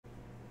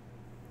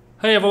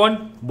Hey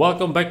everyone,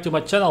 welcome back to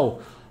my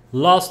channel.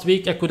 Last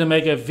week I couldn't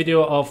make a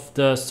video of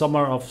the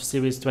summer of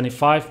Series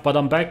 25, but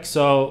I'm back,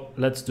 so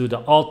let's do the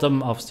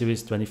autumn of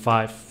Series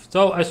 25.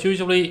 So as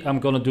usually I'm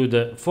gonna do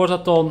the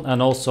Forzathon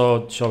and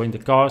also showing the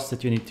cars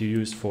that you need to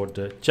use for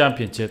the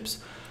championships.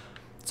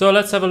 So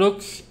let's have a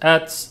look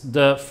at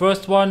the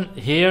first one.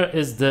 Here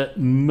is the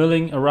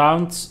milling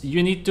around.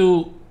 You need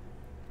to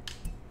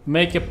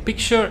make a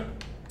picture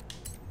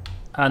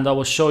and I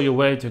will show you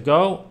where to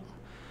go.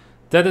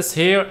 That is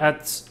here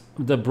at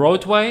the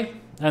Broadway,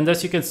 and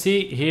as you can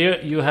see here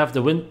you have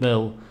the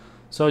windmill.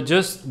 So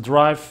just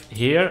drive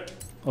here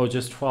or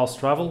just fast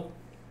travel.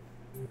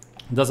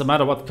 Doesn't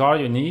matter what car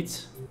you need.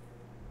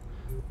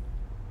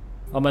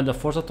 I'm in the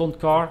Forzathon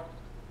car,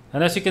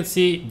 and as you can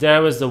see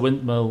there is the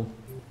windmill.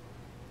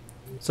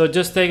 So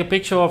just take a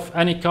picture of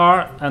any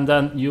car and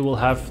then you will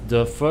have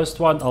the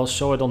first one. I'll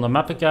show it on the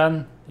map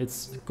again.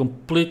 It's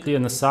completely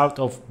in the south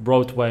of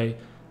Broadway.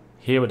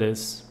 Here it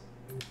is.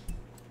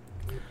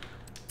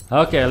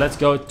 Okay, let's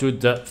go to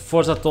the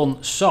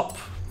Forzathon shop.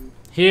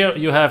 Here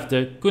you have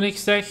the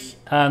GamersTag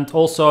and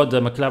also the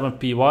McLaren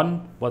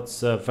P1,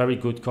 what's a very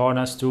good car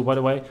has too, by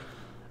the way.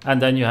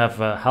 And then you have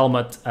a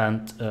helmet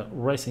and a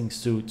racing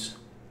suit.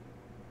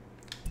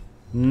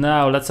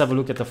 Now let's have a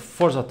look at the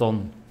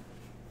Forzathon.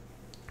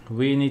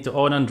 We need to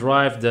own and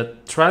drive the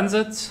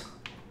Transit.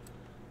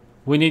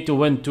 We need to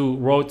win 2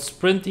 road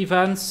sprint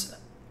events,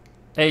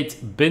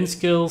 8 bin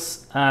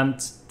skills and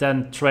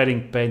 10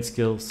 trading paint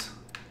skills.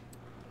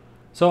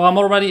 So I'm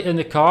already in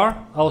the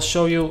car. I'll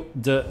show you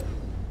the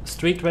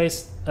street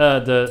race,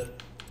 the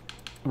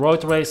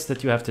road race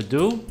that you have to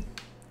do.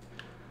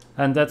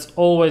 And that's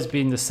always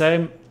been the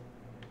same.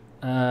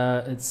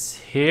 It's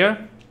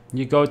here.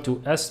 You go to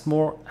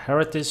Estmore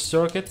Heritage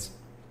Circuit.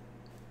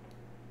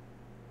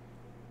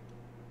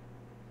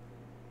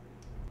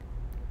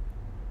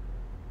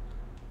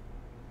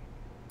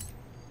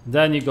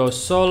 Then you go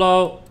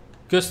solo,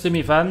 custom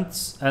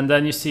events, and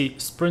then you see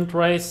sprint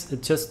race.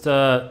 It's just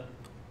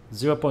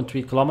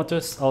 0.3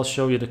 kilometers. I'll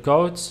show you the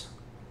codes.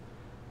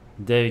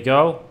 There you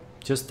go.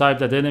 Just type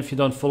that in if you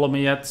don't follow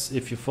me yet.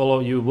 If you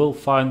follow, you will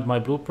find my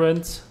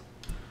blueprint.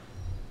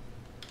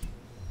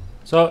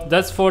 So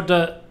that's for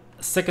the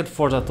second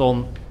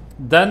Forzathon.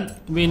 Then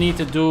we need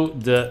to do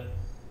the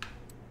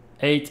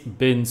 8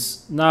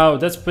 bins. Now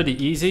that's pretty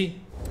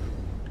easy.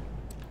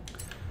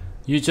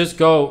 You just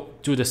go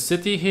to the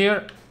city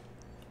here.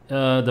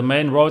 The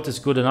main road is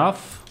good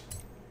enough.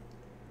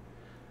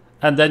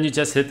 And then you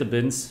just hit the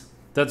bins.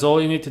 That's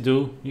all you need to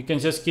do. You can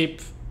just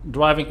keep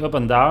driving up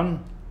and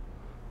down.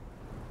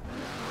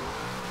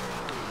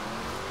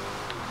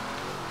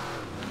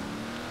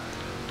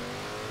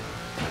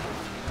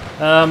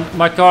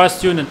 My car is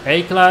tuned in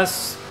A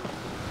class.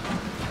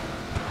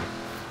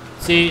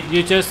 See,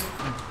 you just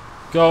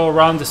go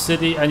around the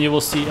city and you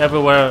will see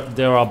everywhere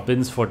there are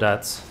bins for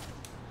that.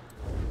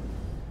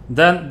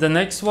 Then the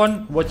next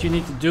one, what you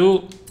need to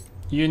do,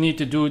 you need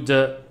to do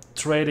the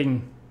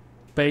trading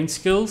paint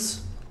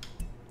skills.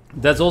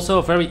 That's also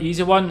a very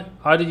easy one.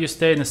 Either you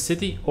stay in the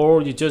city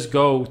or you just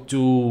go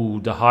to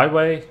the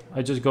highway.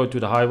 I just go to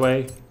the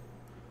highway.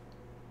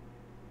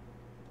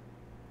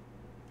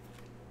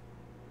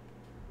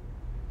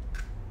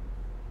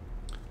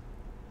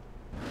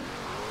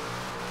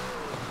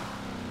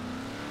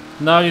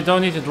 Now you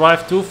don't need to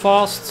drive too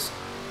fast.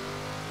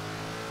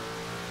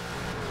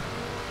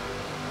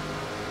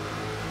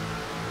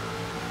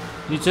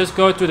 You just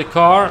go to the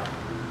car.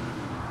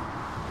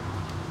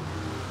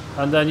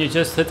 And then you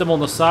just hit him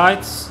on the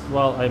sides.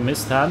 Well, I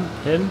missed him.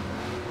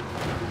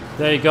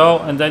 There you go.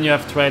 And then you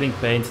have trading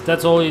paint.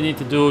 That's all you need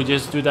to do.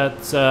 Just do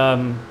that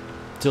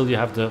till you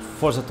have the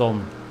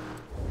Forzathon.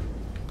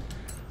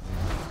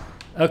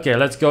 Okay,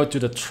 let's go to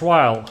the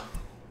trial.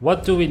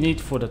 What do we need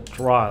for the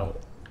trial?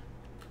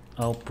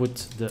 I'll put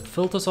the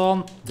filters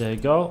on. There you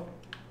go.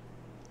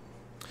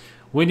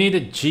 We need a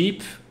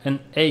Jeep in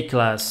A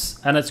class.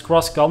 And it's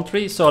cross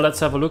country. So let's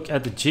have a look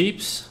at the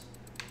Jeeps.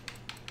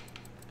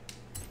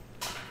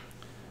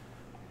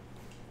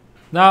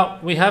 Now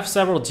we have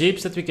several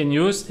Jeeps that we can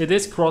use. It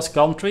is cross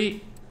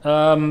country.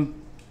 I'm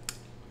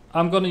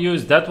gonna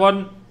use that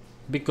one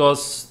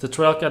because the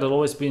Trailcat had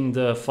always been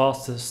the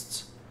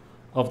fastest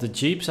of the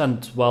Jeeps,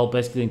 and well,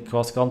 basically in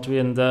cross country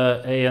in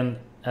the A and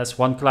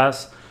S1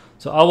 class.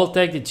 So I will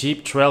take the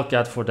Jeep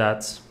Trailcat for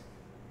that.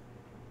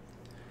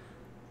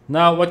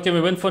 Now what can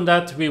we win from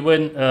that? We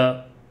win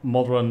a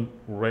modern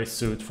race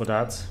suit for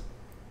that.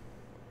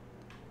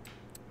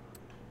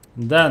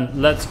 Then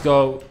let's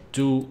go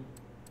to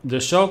the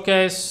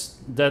showcase.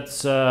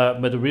 That's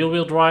with a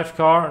rear-wheel drive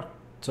car,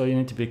 so you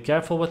need to be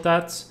careful with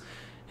that.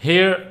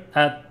 Here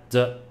at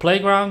the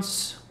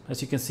playgrounds,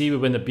 as you can see, we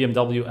win the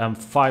BMW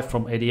M5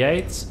 from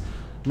 88.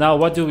 Now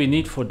what do we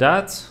need for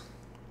that?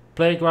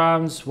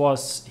 Playgrounds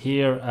was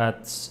here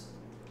at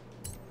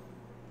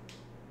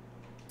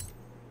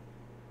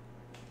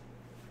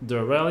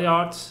the rail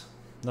yard.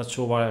 Not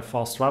sure why I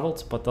fast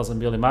traveled, but doesn't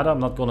really matter.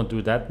 I'm not gonna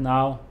do that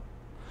now.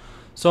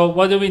 So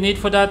what do we need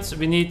for that?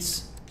 We need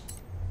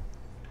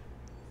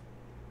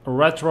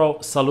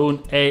Retro Saloon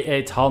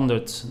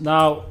A800.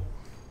 Now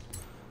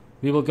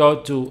we will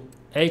go to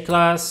A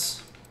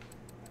class.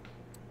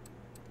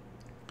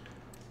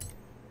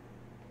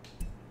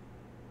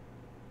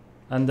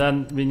 And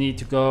then we need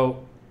to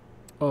go,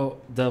 oh,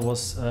 that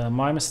was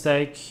my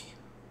mistake.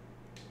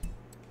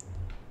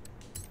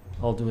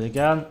 I'll do it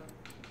again.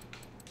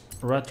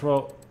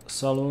 Retro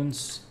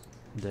Saloons,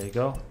 there you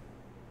go.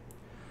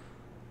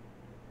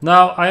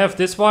 Now I have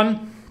this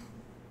one.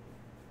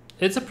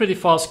 It's a pretty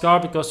fast car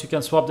because you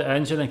can swap the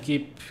engine and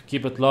keep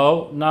it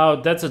low. Now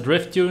that's a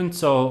drift tune,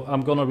 so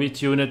I'm gonna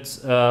retune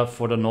it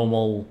for the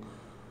normal.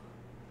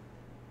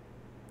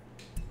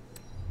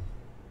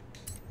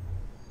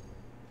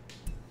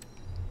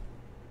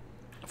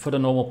 For the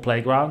normal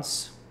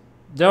playgrounds.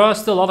 There are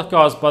still other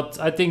cars, but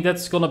I think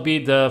that's gonna be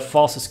the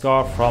fastest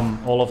car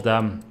from all of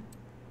them.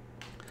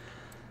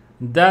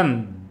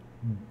 Then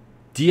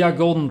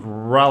Diagon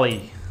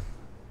Rally.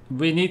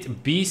 We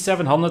need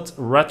B700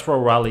 Retro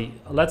Rally.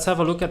 Let's have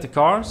a look at the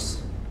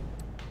cars.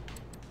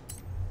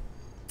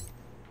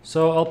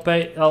 So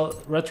I'll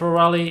Retro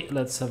Rally.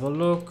 Let's have a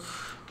look.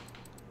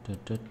 There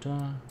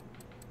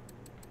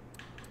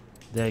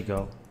you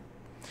go.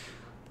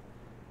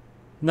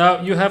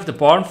 Now you have the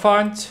barn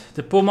find,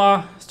 the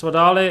Puma,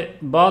 Stradale,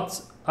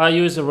 but I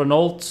use a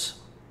Renault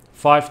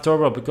 5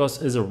 Turbo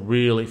because it's a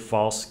really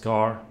fast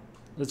car.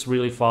 It's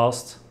really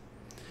fast.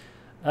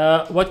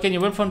 What can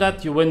you win from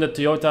that? You win the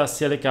Toyota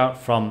Celica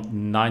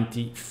from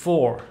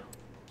 94.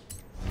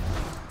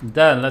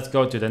 Then let's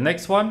go to the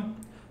next one.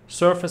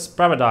 Surface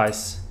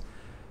Paradise.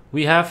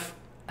 We have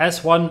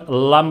S1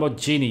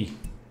 Lamborghini.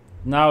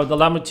 Now the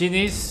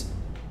Lamborghinis,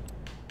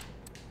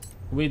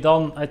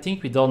 I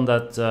think we done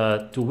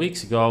that 2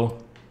 weeks ago.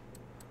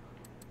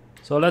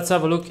 So let's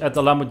have a look at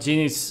the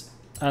Lamborghinis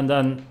and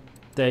then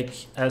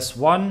take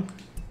S1.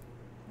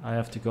 I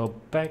have to go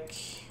back.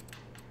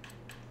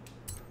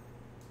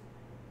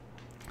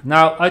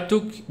 Now I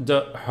took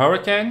the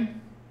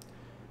Hurricane.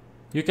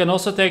 You can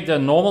also take the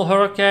normal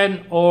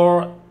Hurricane,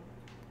 or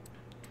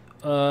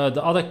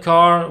the other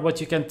car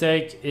what you can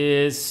take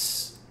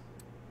is,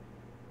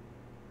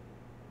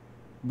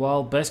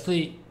 well,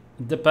 basically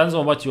it depends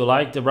on what you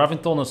like. The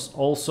Remington is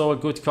also a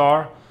good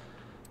car.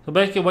 So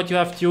basically what you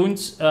have tuned,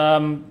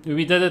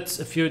 we did it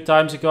a few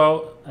times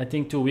ago, I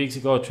think 2 weeks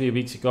ago, 3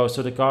 weeks ago,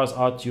 so the cars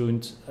are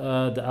tuned.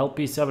 The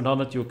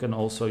LP700 you can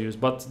also use,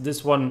 but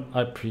this one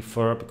I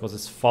prefer because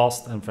it's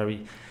fast and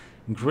very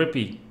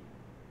grippy.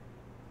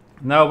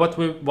 Now what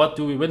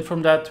do we win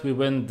from that? We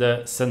win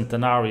the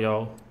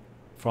Centenario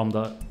from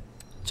the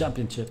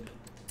championship.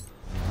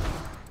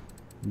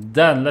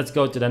 Then let's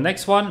go to the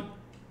next one.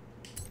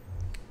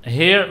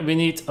 Here we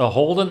need a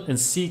Holden in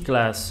C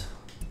class.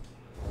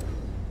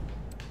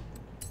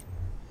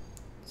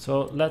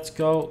 So let's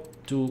go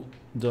to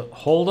the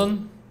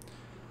Holden.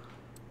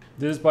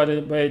 This is, by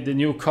the way, the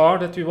new car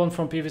that we won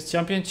from previous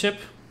championship.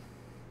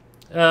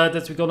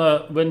 That we're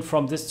gonna win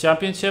from this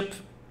championship.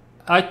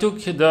 I took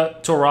the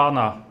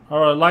Torana.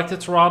 I like the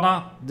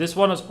Torana. This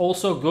one is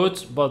also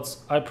good, but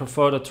I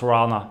prefer the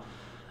Torana.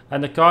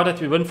 And the car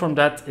that we win from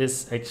that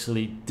is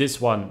actually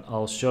this one.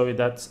 I'll show you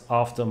that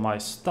after my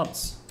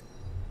stunts.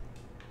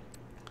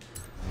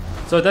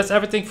 So that's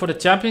everything for the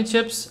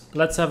championships.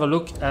 Let's have a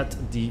look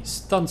at the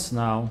stunts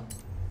now.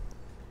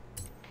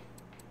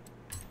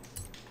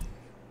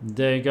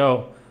 There you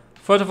go.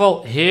 First of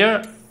all,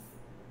 here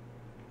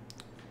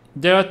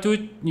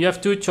you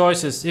have two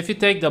choices. If you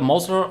take the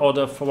Musler or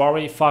the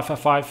Ferrari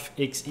 555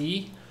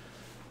 XE,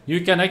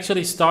 you can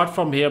actually start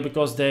from here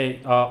because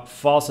they are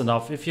fast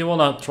enough. If you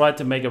want to try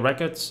to make a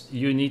record,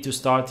 you need to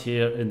start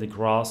here in the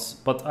grass.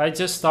 But I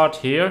just start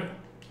here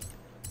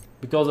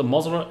because the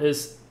Musler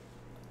is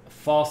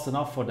fast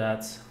enough for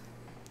that.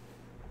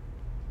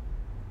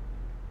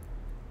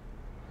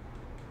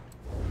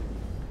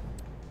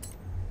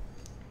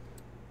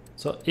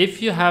 So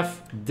if you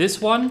have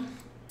this one,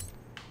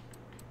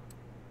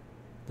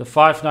 the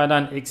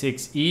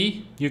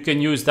 599XXE, you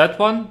can use that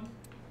one.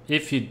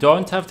 If you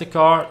don't have the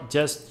car,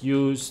 just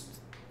use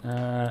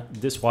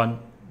this one,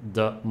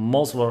 the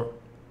Musler.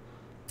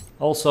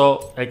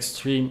 Also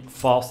extreme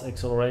fast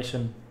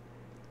acceleration.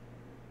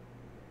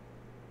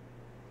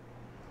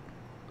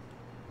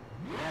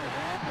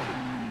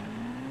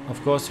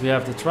 Of course we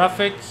have the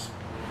traffic.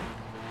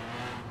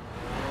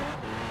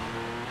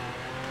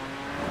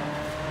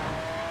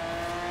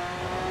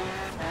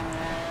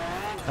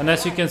 And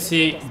as you can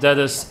see, that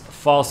is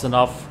fast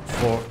enough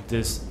for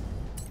this.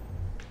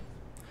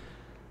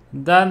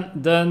 Then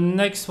the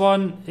next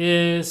one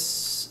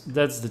is,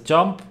 that's the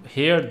jump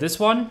here, this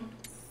one.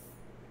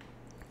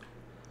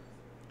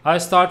 I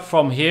start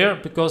from here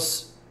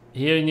because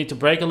here you need to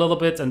brake a little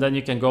bit and then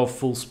you can go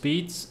full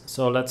speed.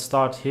 So let's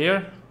start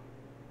here.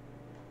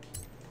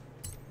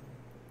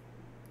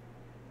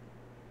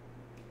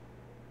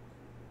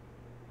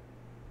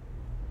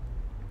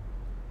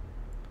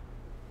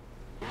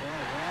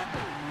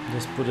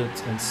 Just put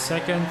it in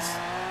second.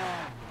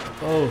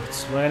 Oh,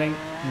 it's raining.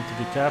 Need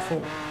to be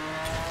careful.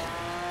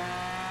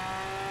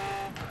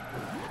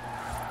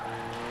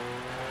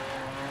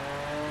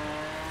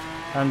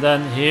 And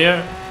then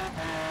here,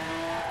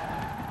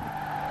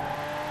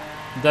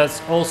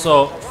 that's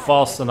also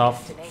fast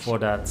enough for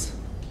that.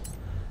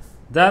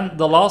 Then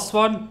the last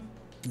one,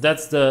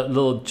 that's the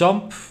little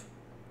jump.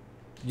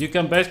 You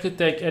can basically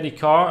take any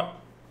car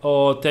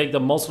or take the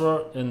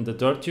muzzler in the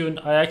dirt tune.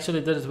 I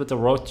actually did it with the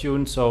road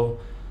tune, so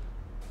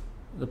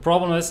the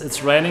problem is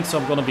it's raining, so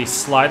I'm gonna be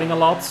sliding a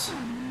lot.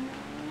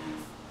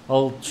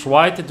 I'll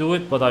try to do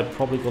it, but I'm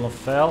probably gonna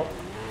fail.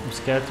 I'm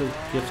scared to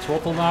give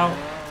throttle now.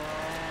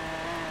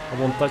 I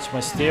won't touch my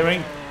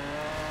steering.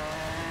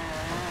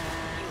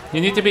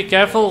 You need to be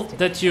careful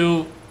that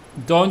you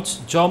don't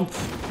jump.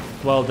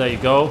 Well, there you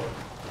go.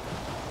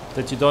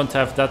 That you don't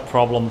have that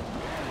problem.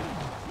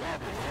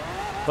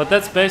 But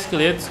that's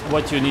basically it,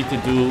 what you need to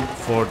do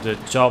for the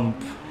jump.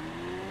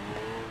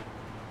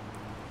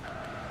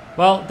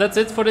 Well, that's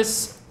it for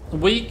this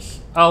week.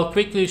 I'll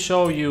quickly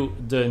show you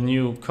the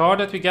new car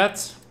that we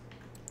get.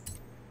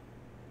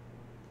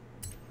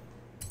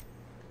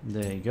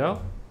 There you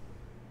go.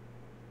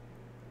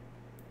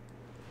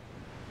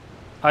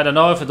 I don't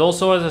know if it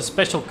also has a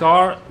special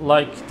car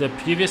like the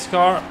previous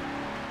car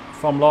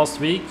from last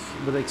week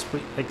with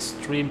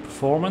extreme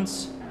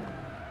performance.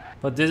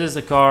 But this is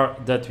the car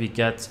that we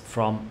get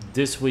from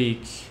this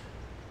week.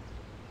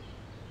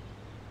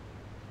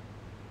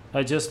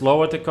 I just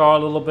lowered the car a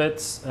little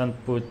bit and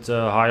put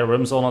higher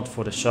rims on it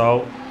for the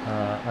show.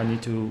 I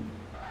need to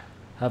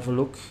have a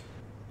look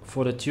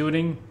for the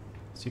tuning,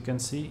 as you can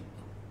see.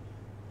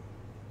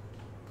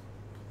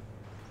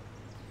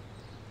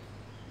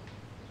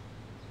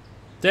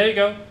 There you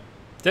go.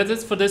 That's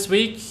it for this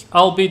week.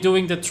 I'll be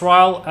doing the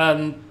trial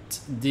and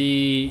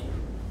the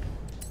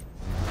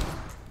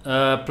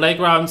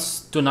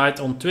playgrounds tonight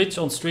on Twitch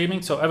on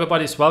streaming, so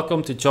everybody's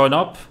welcome to join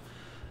up.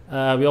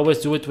 We always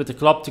do it with the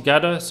club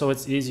together, so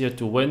it's easier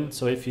to win.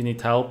 So if you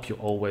need help, you're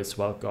always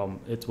welcome.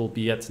 It will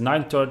be at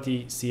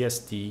 9:30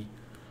 CST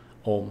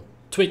on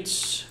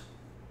Twitch.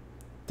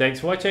 Thanks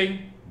for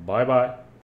watching. Bye bye.